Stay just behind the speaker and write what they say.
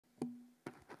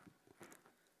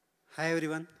Hi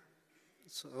everyone.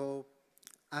 So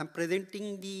I'm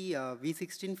presenting the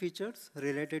v16 features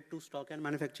related to stock and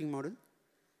manufacturing model.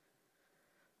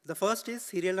 The first is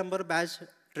serial number batch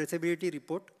traceability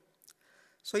report.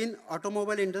 So in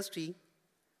automobile industry,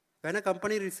 when a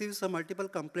company receives some multiple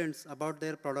complaints about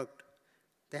their product,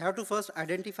 they have to first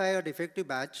identify a defective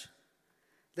batch.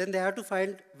 Then they have to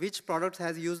find which product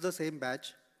has used the same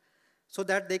batch so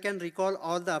that they can recall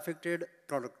all the affected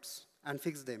products and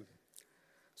fix them.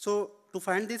 So to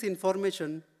find this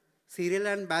information, serial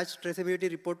and batch traceability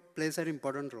report plays an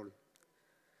important role.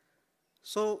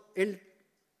 So in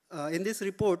this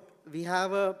report, we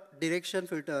have a direction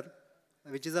filter,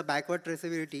 which is a backward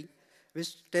traceability,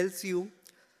 which tells you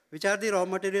which are the raw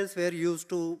materials were used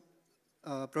to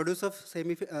produce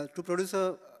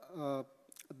a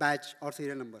batch or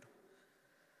serial number.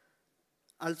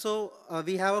 Also,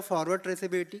 we have a forward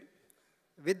traceability.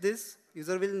 With this,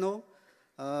 user will know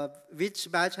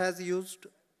which batch has used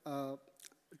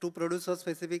to produce a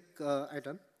specific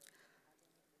item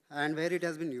and where it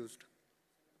has been used.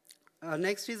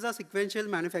 Next is the sequential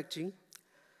manufacturing.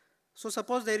 So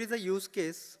suppose there is a use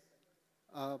case.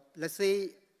 Let's say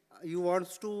you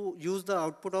want to use the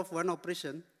output of one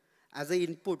operation as an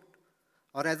input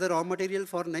or as a raw material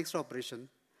for next operation.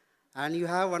 And you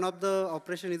have one of the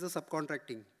operation is a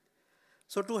subcontracting.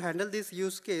 So to handle this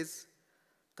use case,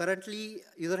 currently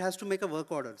user has to make a work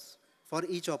orders for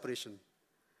each operation.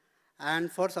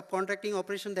 And for subcontracting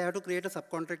operation, they have to create a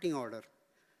subcontracting order.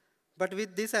 But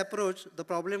with this approach, the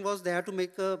problem was they had to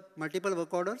make multiple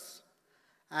work orders,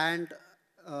 and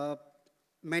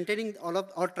maintaining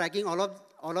or tracking all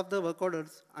of the work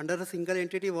orders under a single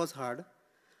entity was hard.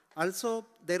 Also,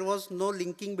 there was no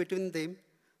linking between them,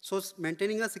 so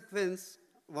maintaining a sequence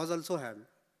was also hard.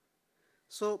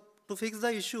 So to fix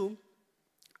the issue,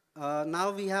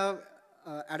 now we have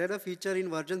added a feature in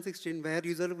version 16 where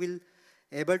user will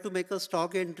able to make a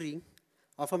stock entry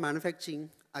of a manufacturing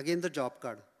against the job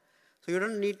card. So you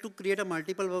don't need to create a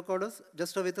multiple work orders,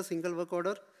 just with a single work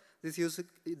order, this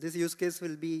use case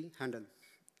will be handled.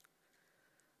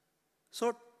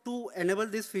 So to enable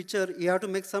this feature, you have to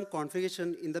make some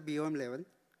configuration in the BOM level.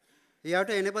 You have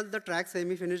to enable the track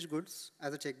semi-finished goods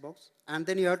as a checkbox, and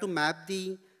then you have to map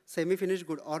the semi-finished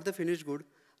good or the finished good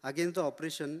against the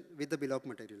operation with the bill of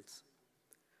materials.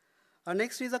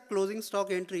 Next is a closing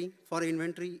stock entry for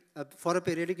inventory, for a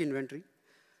periodic inventory.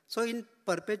 So in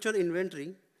perpetual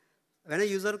inventory, when a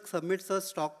user submits a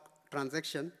stock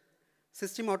transaction,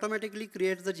 system automatically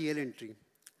creates the GL entry.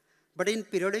 But in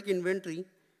periodic inventory,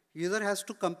 user has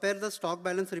to compare the stock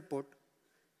balance report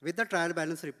with the trial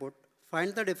balance report,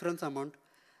 find the difference amount,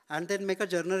 and then make a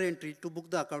journal entry to book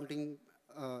the accounting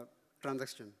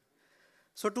transaction.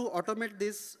 So to automate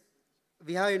this,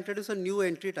 we have introduced a new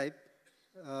entry type,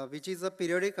 which is a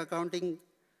periodic accounting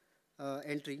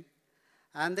entry.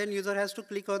 And then user has to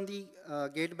click on the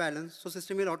get balance, so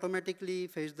system will automatically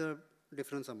fetch the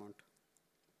difference amount.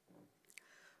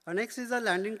 Next is the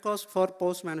landing cost for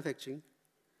post-manufacturing.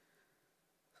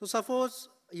 So suppose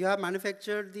you have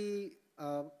manufactured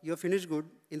your finished good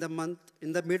in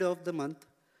the mid of the month,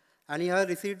 and you have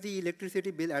received the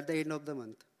electricity bill at the end of the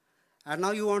month. And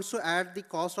now you want to add the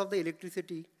cost of the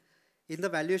electricity in the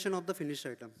valuation of the finished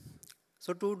item.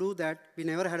 So to do that, we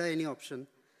never had any option.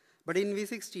 But in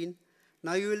v16,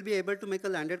 now you will be able to make a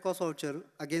landed cost voucher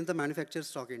against the manufacturer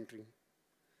stock entry.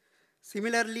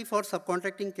 Similarly, for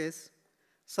subcontracting case,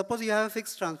 suppose you have a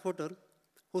fixed transporter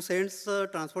who sends a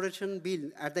transportation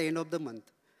bill at the end of the month,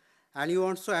 and you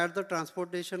want to add the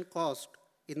transportation cost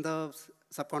in the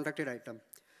subcontracted item.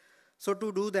 So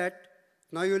to do that,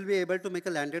 now you will be able to make a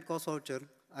landed cost voucher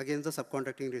against the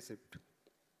subcontracting receipt.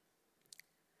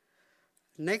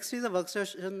 Next is a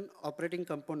workstation operating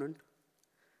component.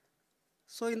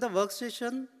 So in the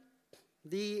workstation,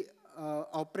 the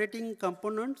operating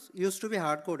components used to be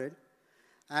hard-coded.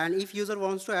 And if user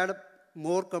wants to add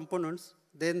more components,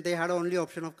 then they had only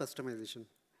option of customization.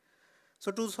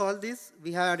 So to solve this,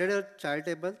 we have added a child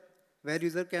table where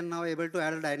user can now able to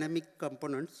add dynamic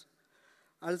components.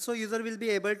 Also, user will be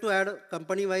able to add a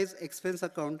company-wise expense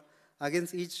account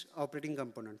against each operating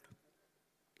component.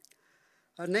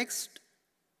 Next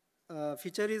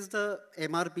feature is the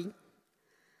MRP.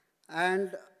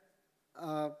 And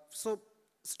so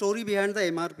story behind the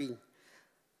MRP.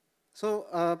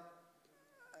 So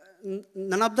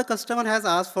none of the customer has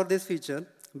asked for this feature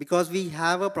because we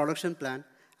have a production plan,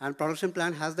 and production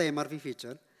plan has the MRP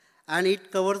feature, and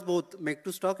it covers both make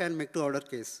to stock and make to order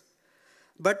case.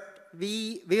 But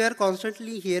we are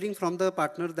constantly hearing from the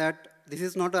partner that this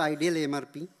is not an ideal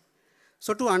MRP.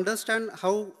 So to understand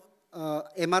how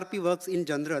MRP works in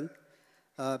general,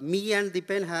 Me and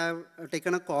Dipen have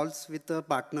taken a calls with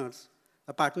partners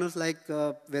like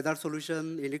Weather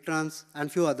Solution, Electrons,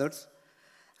 and few others.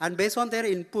 And based on their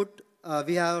input,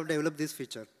 we have developed this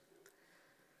feature.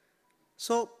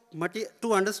 So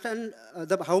to understand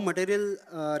how material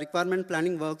requirement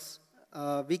planning works,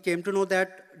 we came to know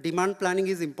that demand planning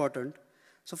is important.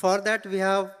 So for that, we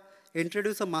have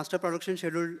introduced a master production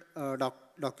schedule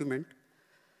document.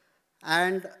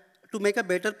 And to make a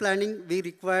better planning, we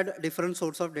required different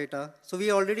source of data. So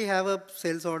we already have a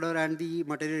sales order and the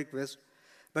material request,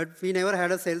 but we never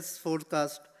had a sales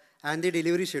forecast and the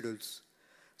delivery schedules.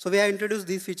 So we have introduced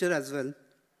this feature as well.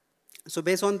 So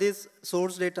based on this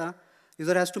source data,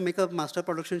 user has to make a master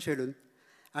production schedule.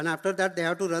 And after that, they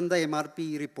have to run the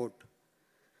MRP report.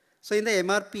 So in the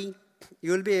MRP,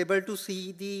 you will be able to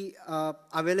see the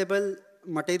available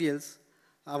materials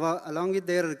along with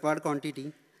their required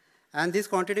quantity. And this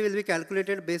quantity will be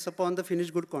calculated based upon the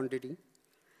finished good quantity.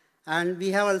 And we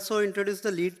have also introduced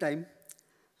the lead time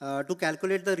to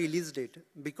calculate the release date,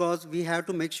 because we have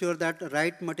to make sure that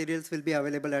right materials will be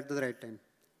available at the right time.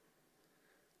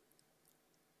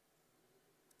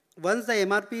 Once the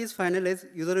MRP is finalized,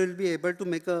 user will be able to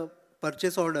make a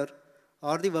purchase order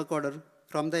or the work order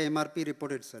from the MRP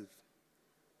report itself.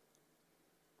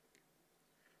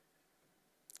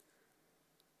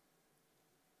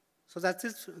 So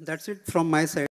that's it from my side.